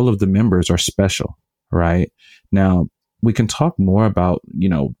 all of the members are special, right? Now, we can talk more about,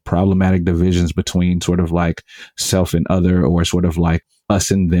 problematic divisions between sort of like self and other or sort of like us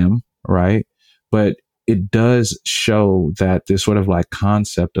and them, right? But it does show that this sort of like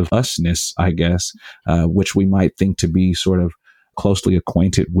concept of usness, I guess, which we might think to be sort of closely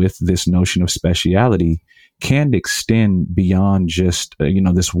acquainted with this notion of speciality, can extend beyond just,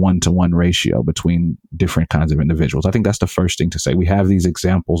 this one-to-one ratio between different kinds of individuals. I think that's the first thing to say. We have these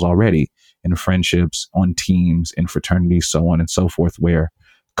examples already in friendships, on teams, in fraternities, so on and so forth, where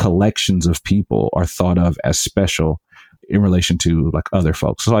collections of people are thought of as special in relation to like other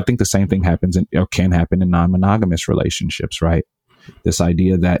folks. So I think the same thing happens or can happen in non-monogamous relationships, right? This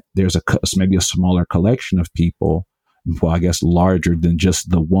idea that there's maybe a smaller collection of people, well, I guess larger than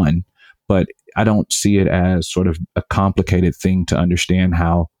just the one, but I don't see it as sort of a complicated thing to understand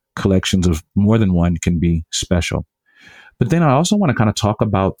how collections of more than one can be special. But then I also want to kind of talk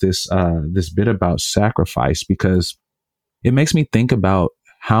about this bit about sacrifice, because it makes me think about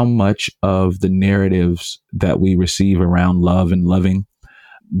how much of the narratives that we receive around love and loving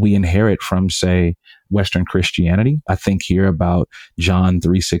we inherit from, say, Western Christianity. I think here about John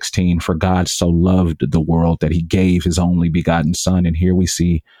 3:16, for God so loved the world that he gave his only begotten son. And here we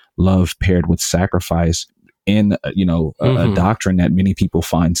see love paired with sacrifice in, a doctrine that many people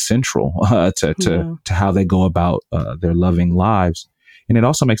find central to how they go about their loving lives. And it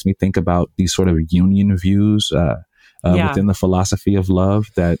also makes me think about these sort of union views within the philosophy of love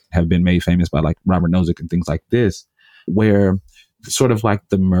that have been made famous by like Robert Nozick and things like this, where sort of like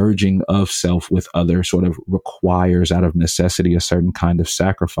the merging of self with other sort of requires out of necessity a certain kind of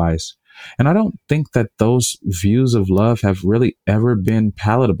sacrifice. And I don't think that those views of love have really ever been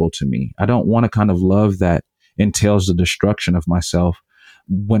palatable to me. I don't want a kind of love that entails the destruction of myself.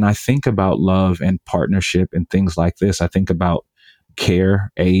 When I think about love and partnership and things like this, I think about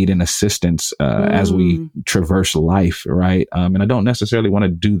care, aid, and assistance as we traverse life, right? And I don't necessarily want to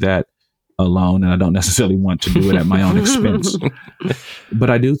do that alone, and I don't necessarily want to do it at my own expense. But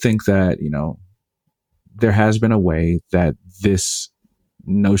I do think that, there has been a way that this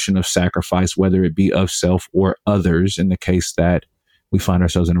notion of sacrifice, whether it be of self or others, in the case that we find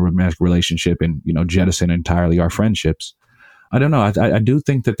ourselves in a romantic relationship and, jettison entirely our friendships. I don't know. I do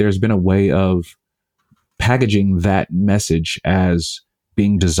think that there's been a way of packaging that message as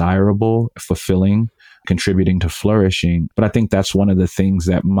being desirable, fulfilling, contributing to flourishing. But I think that's one of the things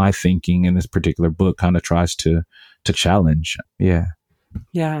that my thinking in this particular book kind of tries to challenge.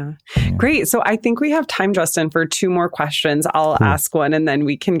 Yeah. Great. So I think we have time, Justin, for 2 more questions. I'll ask one and then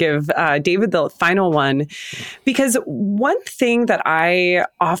we can give David the final one. Because one thing that I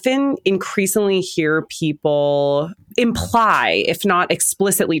often increasingly hear people imply, if not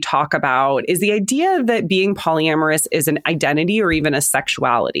explicitly talk about, is the idea that being polyamorous is an identity or even a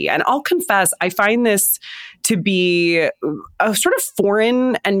sexuality. And I'll confess, I find this to be a sort of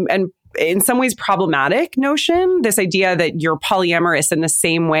foreign and in some ways problematic notion, this idea that you're polyamorous in the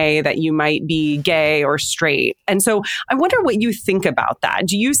same way that you might be gay or straight. And so I wonder what you think about that.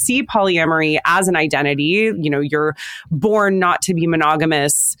 Do you see polyamory as an identity? You're born not to be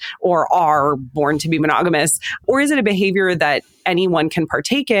monogamous or are born to be monogamous, or is it a behavior that anyone can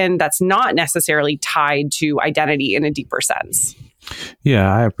partake in that's not necessarily tied to identity in a deeper sense?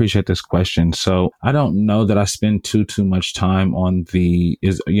 Yeah, I appreciate this question. So I don't know that I spend too much time on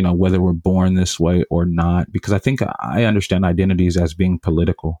whether we're born this way or not, because I think I understand identities as being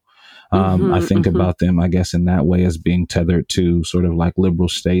political. I think about them, I guess, in that way as being tethered to sort of like liberal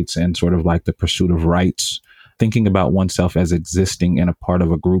states and sort of like the pursuit of rights, thinking about oneself as existing in a part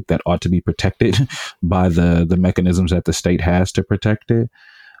of a group that ought to be protected by the mechanisms that the state has to protect it.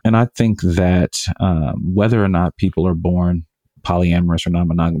 And I think that whether or not people are born polyamorous or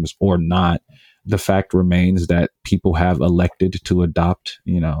non-monogamous or not, the fact remains that people have elected to adopt,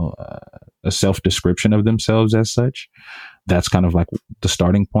 a self-description of themselves as such. That's kind of like the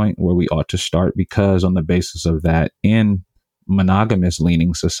starting point where we ought to start, because on the basis of that, in monogamous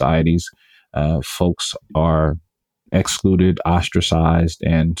leaning societies, folks are excluded, ostracized,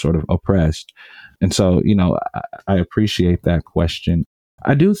 and sort of oppressed. And so, I appreciate that question.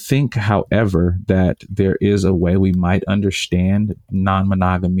 I do think, however, that there is a way we might understand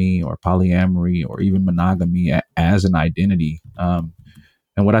non-monogamy or polyamory or even monogamy as an identity. And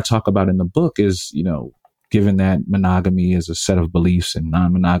what I talk about in the book is, given that monogamy is a set of beliefs and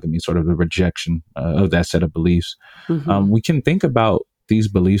non-monogamy is sort of the rejection of that set of beliefs, we can think about these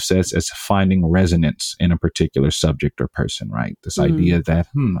belief sets as finding resonance in a particular subject or person, right? This idea that,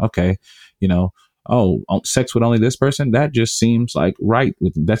 sex with only this person, that just seems like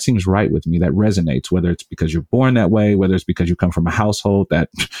that seems right with me. That resonates, whether it's because you're born that way, whether it's because you come from a household that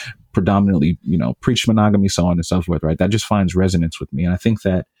predominantly, preach monogamy, so on and so forth, right? That just finds resonance with me. And I think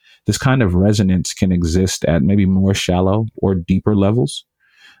that this kind of resonance can exist at maybe more shallow or deeper levels.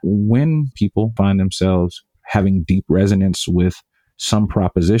 When people find themselves having deep resonance with some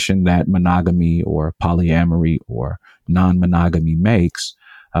proposition that monogamy or polyamory or non-monogamy makes,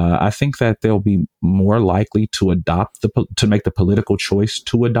 I think that they'll be more likely to to make the political choice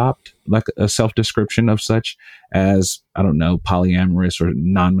to adopt like a self-description of such as, polyamorous or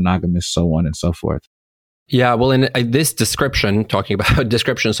non-monogamous, so on and so forth. Yeah, well, in this description, talking about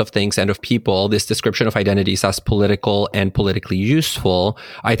descriptions of things and of people, this description of identities as political and politically useful,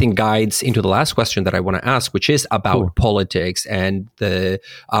 I think guides into the last question that I want to ask, which is about politics and the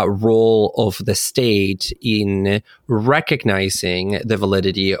role of the state in recognizing the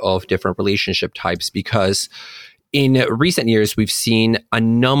validity of different relationship types. Because in recent years, we've seen a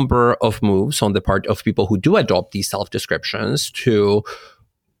number of moves on the part of people who do adopt these self-descriptions to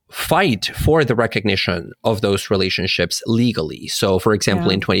fight for the recognition of those relationships legally. So, for example,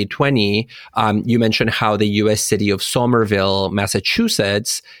 in 2020, you mentioned how the U.S. city of Somerville,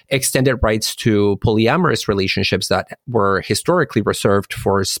 Massachusetts, extended rights to polyamorous relationships that were historically reserved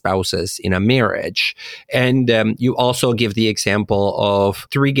for spouses in a marriage. And you also give the example of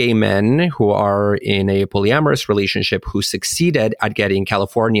 3 gay men who are in a polyamorous relationship who succeeded at getting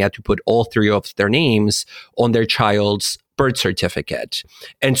California to put all 3 of their names on their child's birth certificate.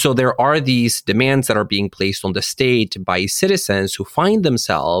 And so there are these demands that are being placed on the state by citizens who find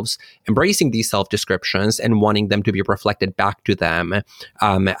themselves embracing these self-descriptions and wanting them to be reflected back to them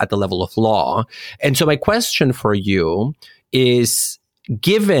at the level of law. And so my question for you is,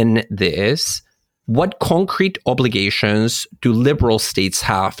 given this, what concrete obligations do liberal states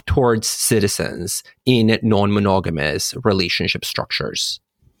have towards citizens in non-monogamous relationship structures?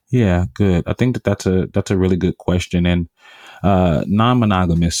 Yeah, good. I think that's a really good question. And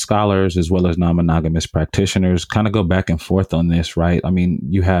non-monogamous scholars as well as non-monogamous practitioners kind of go back and forth on this, right? I mean,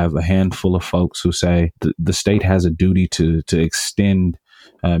 you have a handful of folks who say the state has a duty to extend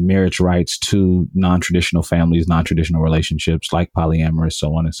marriage rights to non-traditional families, non-traditional relationships like polyamorous,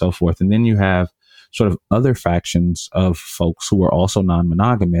 so on and so forth. And then you have sort of other factions of folks who are also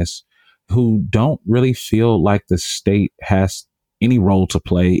non-monogamous who don't really feel like the state has any role to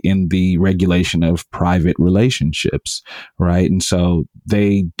play in the regulation of private relationships, right? And so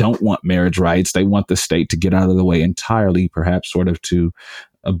they don't want marriage rights. They want the state to get out of the way entirely, perhaps sort of to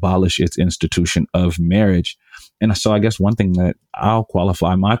abolish its institution of marriage. And so I guess one thing that I'll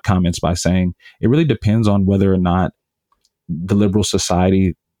qualify my comments by saying, it really depends on whether or not the liberal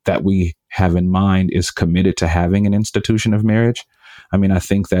society that we have in mind is committed to having an institution of marriage. I mean, I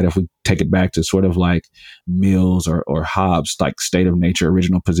think that if we take it back to sort of like Mills or Hobbes, like state of nature,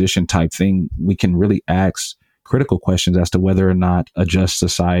 original position type thing, we can really ask critical questions as to whether or not a just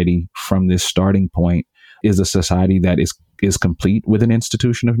society from this starting point is a society that is complete with an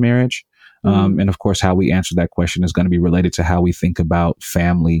institution of marriage. And of course, how we answer that question is going to be related to how we think about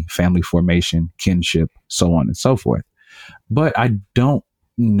family formation, kinship, so on and so forth. But I don't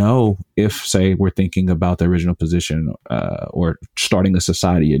know if, say, we're thinking about the original position or starting a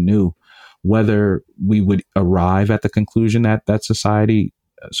society anew, whether we would arrive at the conclusion that that society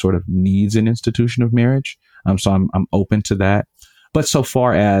sort of needs an institution of marriage. So I'm open to that. But so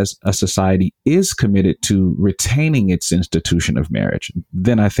far as a society is committed to retaining its institution of marriage,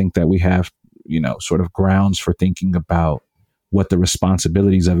 then I think that we have, sort of grounds for thinking about what the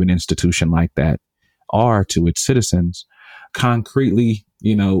responsibilities of an institution like that are to its citizens. Concretely,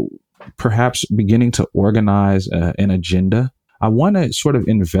 perhaps beginning to organize an agenda. I want to sort of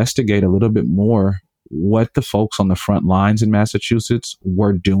investigate a little bit more what the folks on the front lines in Massachusetts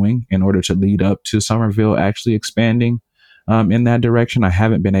were doing in order to lead up to Somerville actually expanding in that direction. I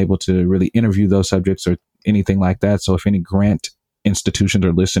haven't been able to really interview those subjects or anything like that. So if any grant institutions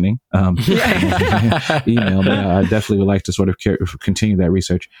are listening, email me. I definitely would like to sort of continue that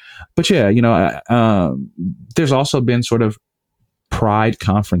research. But yeah, there's also been sort of Pride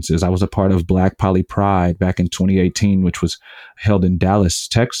conferences. I was a part of Black Poly Pride back in 2018, which was held in Dallas,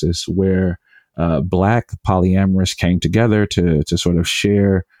 Texas, where Black polyamorous came together to sort of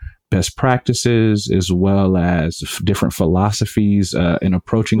share best practices as well as different philosophies in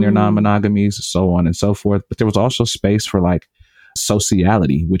approaching their non-monogamies, so on and so forth. But there was also space for like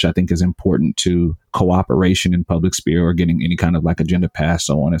sociality, which I think is important to cooperation in public sphere or getting any kind of like agenda passed,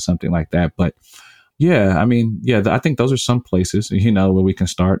 so on and something like that. But yeah, I mean, I think those are some places, where we can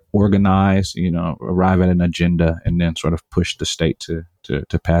start, organize, arrive at an agenda and then sort of push the state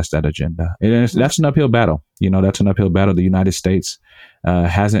to pass that agenda. And that's an uphill battle. That's an uphill battle. The United States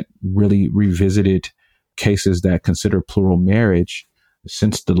hasn't really revisited cases that consider plural marriage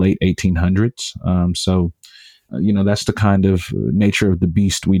since the late 1800s. So that's the kind of nature of the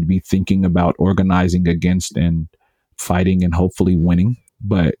beast we'd be thinking about organizing against and fighting and hopefully winning.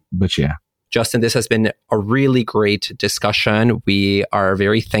 But yeah. Justin, this has been a really great discussion. We are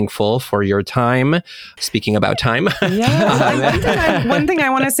very thankful for your time. Speaking about time. Yeah. One thing I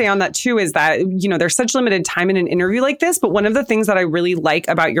want to say on that too is that, there's such limited time in an interview like this. But one of the things that I really like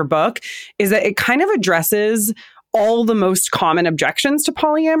about your book is that it kind of addresses all the most common objections to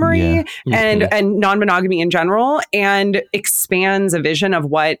polyamory and non-monogamy in general, and expands a vision of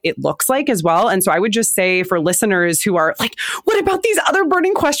what it looks like as well. And so I would just say for listeners who are like, what about these other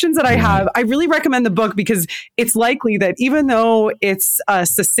burning questions that I have? I really recommend the book because it's likely that even though it's a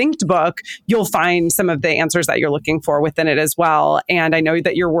succinct book, you'll find some of the answers that you're looking for within it as well. And I know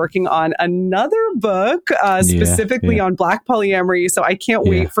that you're working on another book specifically on Black polyamory. So I can't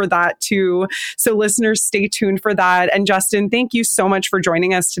wait for that too. So listeners, stay tuned for that. that. And Justin, thank you so much for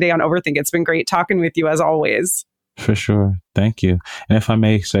joining us today on Overthink. It's been great talking with you as always. For sure. Thank you. And if I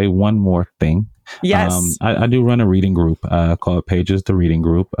may say one more thing. Yes. I do run a reading group called Pages, the Reading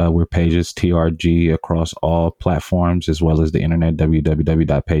Group. We're Pages TRG across all platforms, as well as the internet,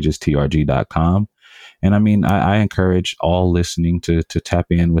 www.pagestrg.com. And I mean, I encourage all listening to tap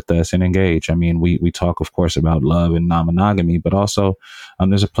in with us and engage. I mean, we talk, of course, about love and non-monogamy, but also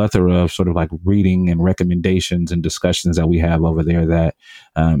there's a plethora of sort of like reading and recommendations and discussions that we have over there that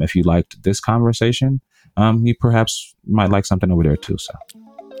if you liked this conversation, you perhaps might like something over there too. So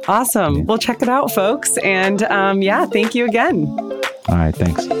awesome. Yeah. Well, check it out, folks. And thank you again. All right.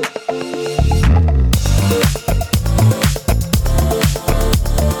 Thanks.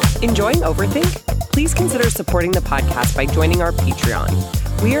 Enjoying Overthink? Please consider supporting the podcast by joining our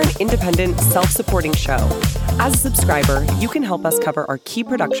Patreon. We are an independent, self-supporting show. As a subscriber, you can help us cover our key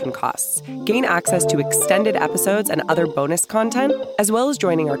production costs, gain access to extended episodes and other bonus content, as well as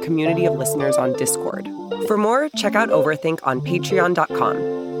joining our community of listeners on Discord. For more, check out Overthink on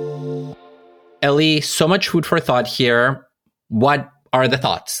patreon.com. Ellie, so much food for thought here. What are the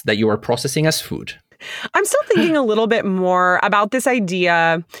thoughts that you are processing as food? I'm still thinking a little bit more about this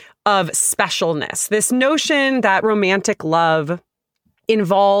idea of specialness, this notion that romantic love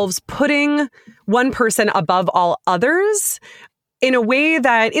involves putting one person above all others in a way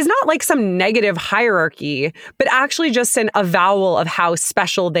that is not like some negative hierarchy, but actually just an avowal of how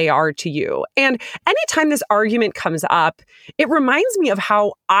special they are to you. And anytime this argument comes up, it reminds me of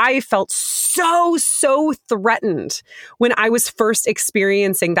how I felt so threatened when I was first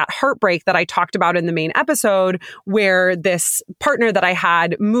experiencing that heartbreak that I talked about in the main episode, where this partner that I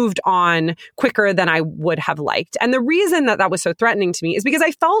had moved on quicker than I would have liked. And the reason that was so threatening to me is because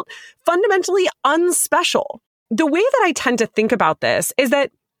I felt fundamentally unspecial. The way that I tend to think about this is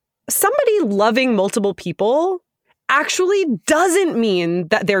that somebody loving multiple people actually doesn't mean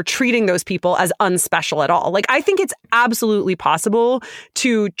that they're treating those people as unspecial at all. Like, I think it's absolutely possible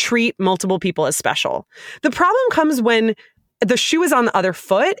to treat multiple people as special. The problem comes when the shoe is on the other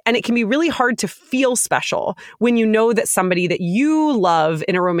foot, and it can be really hard to feel special when you know that somebody that you love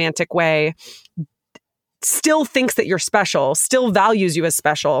in a romantic way still thinks that you're special, still values you as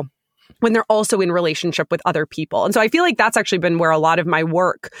special, when they're also in relationship with other people. And so I feel like that's actually been where a lot of my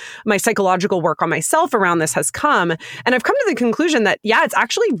work, my psychological work on myself around this has come. And I've come to the conclusion that, yeah, it's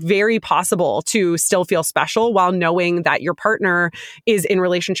actually very possible to still feel special while knowing that your partner is in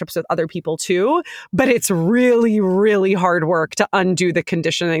relationships with other people too. But it's really, really hard work to undo the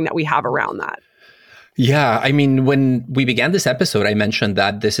conditioning that we have around that. Yeah, I mean, when we began this episode, I mentioned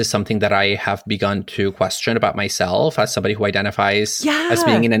that this is something that I have begun to question about myself as somebody who identifies as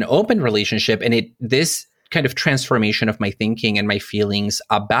being in an open relationship. And this kind of transformation of my thinking and my feelings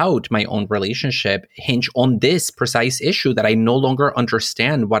about my own relationship hinge on this precise issue that I no longer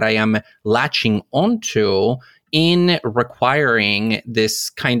understand what I am latching onto in requiring this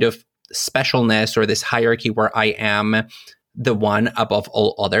kind of specialness or this hierarchy where I am the one above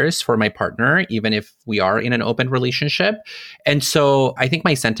all others for my partner, even if we are in an open relationship. And so I think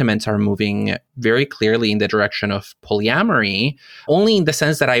my sentiments are moving very clearly in the direction of polyamory, only in the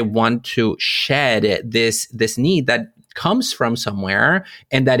sense that I want to shed this need that comes from somewhere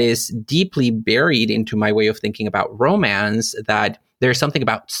and that is deeply buried into my way of thinking about romance, that there's something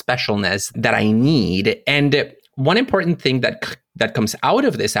about specialness that I need. And one important thing that comes out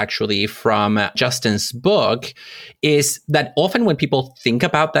of this, actually, from Justin's book is that often when people think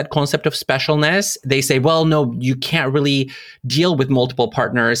about that concept of specialness, they say, well, no, you can't really deal with multiple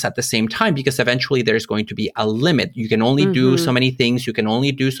partners at the same time because eventually there's going to be a limit. You can only do so many things. You can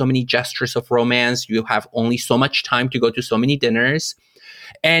only do so many gestures of romance. You have only so much time to go to so many dinners.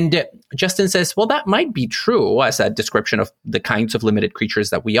 And Justin says, well, that might be true as a description of the kinds of limited creatures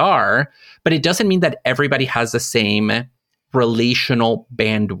that we are, but it doesn't mean that everybody has the same relational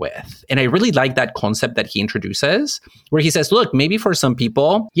bandwidth. And I really like that concept that he introduces, where he says, look, maybe for some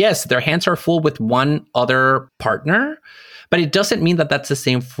people, yes, their hands are full with one other partner, but it doesn't mean that that's the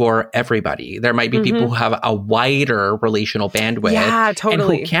same for everybody. There might be people who have a wider relational bandwidth and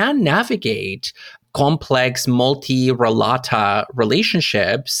who can navigate complex, multi-relata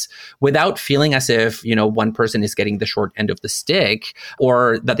relationships without feeling as if, one person is getting the short end of the stick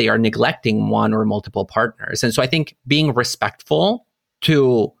or that they are neglecting one or multiple partners. And so I think being respectful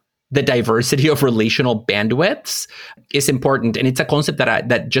to the diversity of relational bandwidths is important. And it's a concept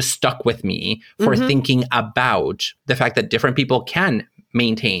that just stuck with me for thinking about the fact that different people can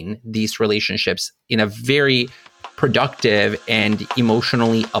maintain these relationships in a very productive and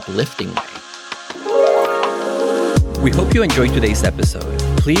emotionally uplifting way. We hope you enjoyed today's episode.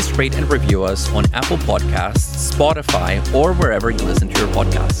 please rate and review us on Apple Podcasts, Spotify, or wherever you listen to your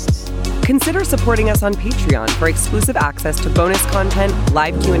podcasts. Consider supporting us on Patreon for exclusive access to bonus content,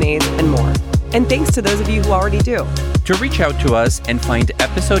 live Q&As, and more. And thanks to those of you who already do. To reach out to us and find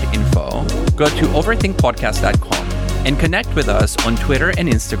episode info, go to overthinkpodcast.com and connect with us on Twitter and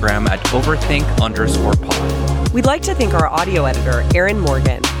Instagram at overthink_pod. We'd like to thank our audio editor, Aaron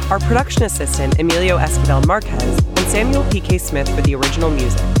Morgan, our production assistant, Emilio Esquivel Marquez, and Samuel P.K. Smith for the original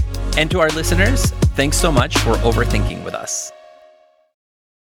music. And to our listeners, thanks so much for overthinking with us.